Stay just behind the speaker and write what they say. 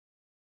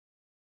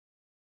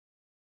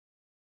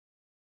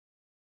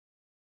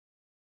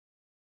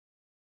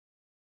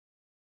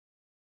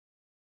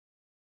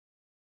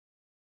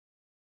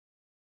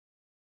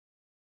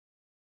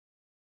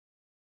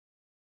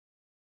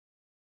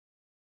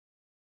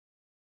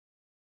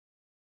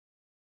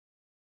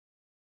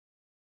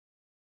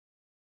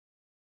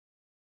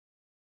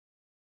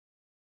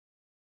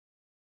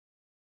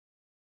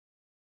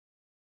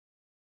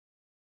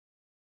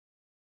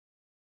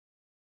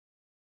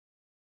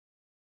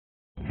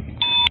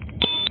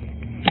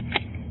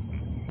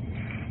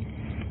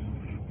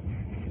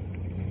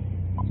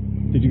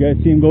Did you guys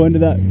see him go into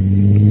that?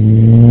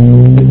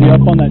 Is he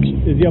up on that?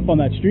 Is he up on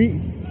that street?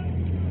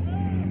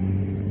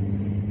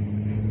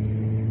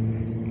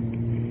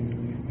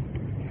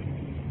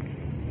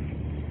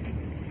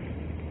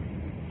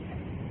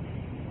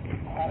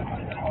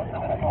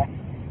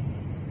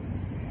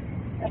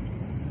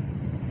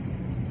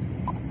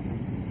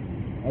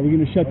 Are we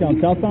going to shut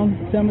down southbound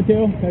San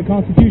Mateo at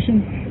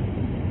Constitution?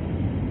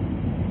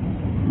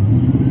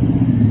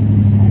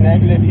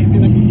 Negative. He's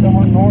going to be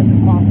somewhere north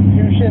of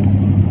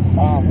Constitution.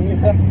 We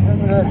just have the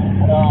perimeter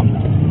along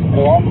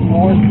the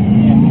north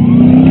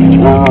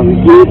and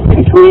east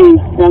between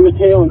San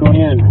Mateo and going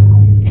in.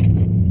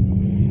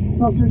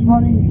 Subject's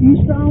running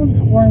eastbound,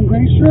 wearing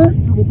gray shirt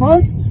to the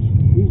bus.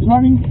 He's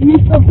running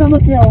east of San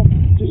Mateo.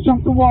 Just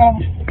jump the wall.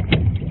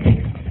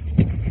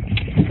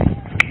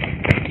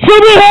 Show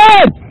me your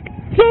head!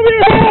 Show me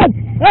your head!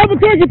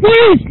 Albuquerque,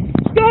 please!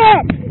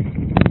 Stop!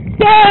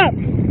 Stop!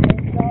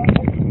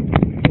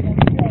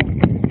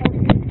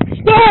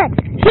 Stop!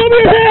 Show me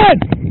your head!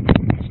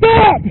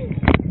 Stop!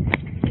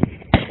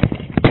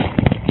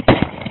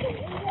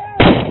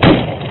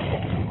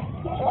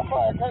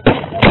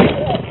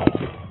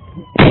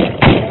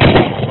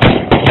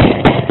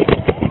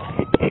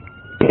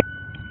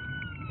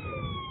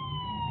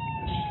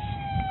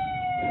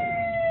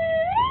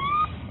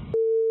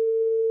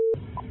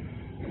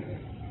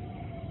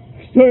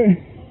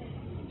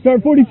 Start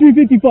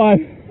 4355.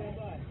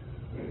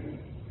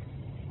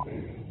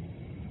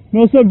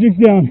 No subjects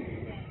down.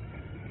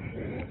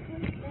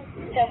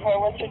 10-4,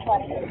 what's your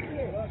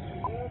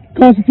 20?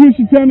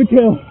 Constitution, San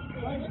Mateo.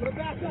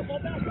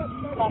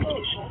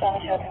 Constitution, San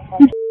Mateo.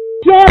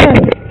 Shot at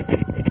it!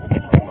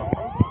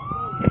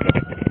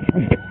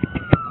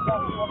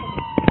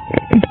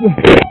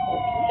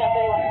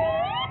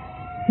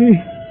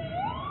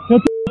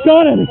 That's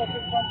shot at it.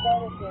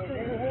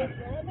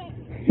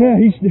 Yeah,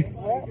 he's.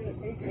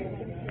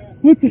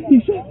 What the? He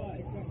shot.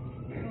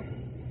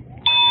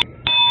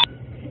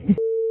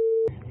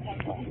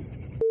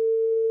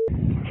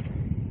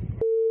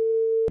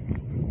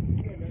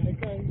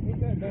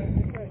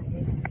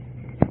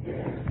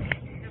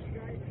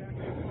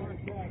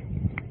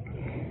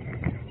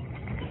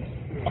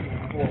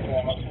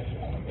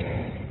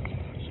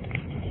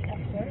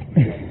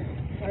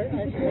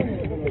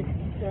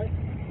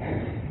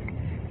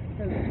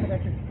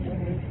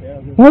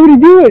 Why would he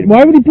do it?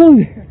 Why would he pull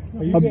it?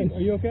 Are you good?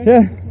 Are you okay?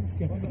 Yeah.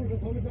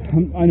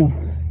 I know.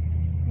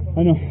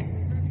 I know.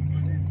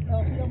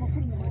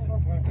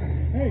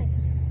 Hey,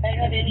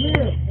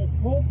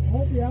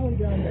 hold the alley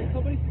down there.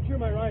 Somebody secure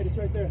my ride. It's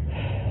right there.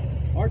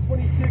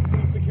 R26, can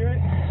you secure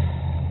it?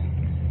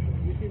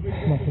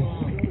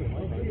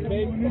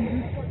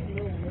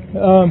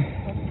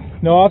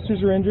 No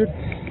officers are injured.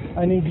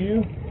 I need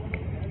you.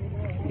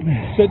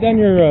 Shut down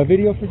your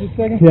video for just a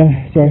second.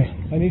 Yeah, sorry.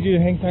 I need you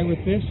to hang tight with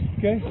Fish.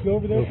 Okay, go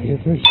over there. Yes,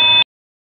 sir.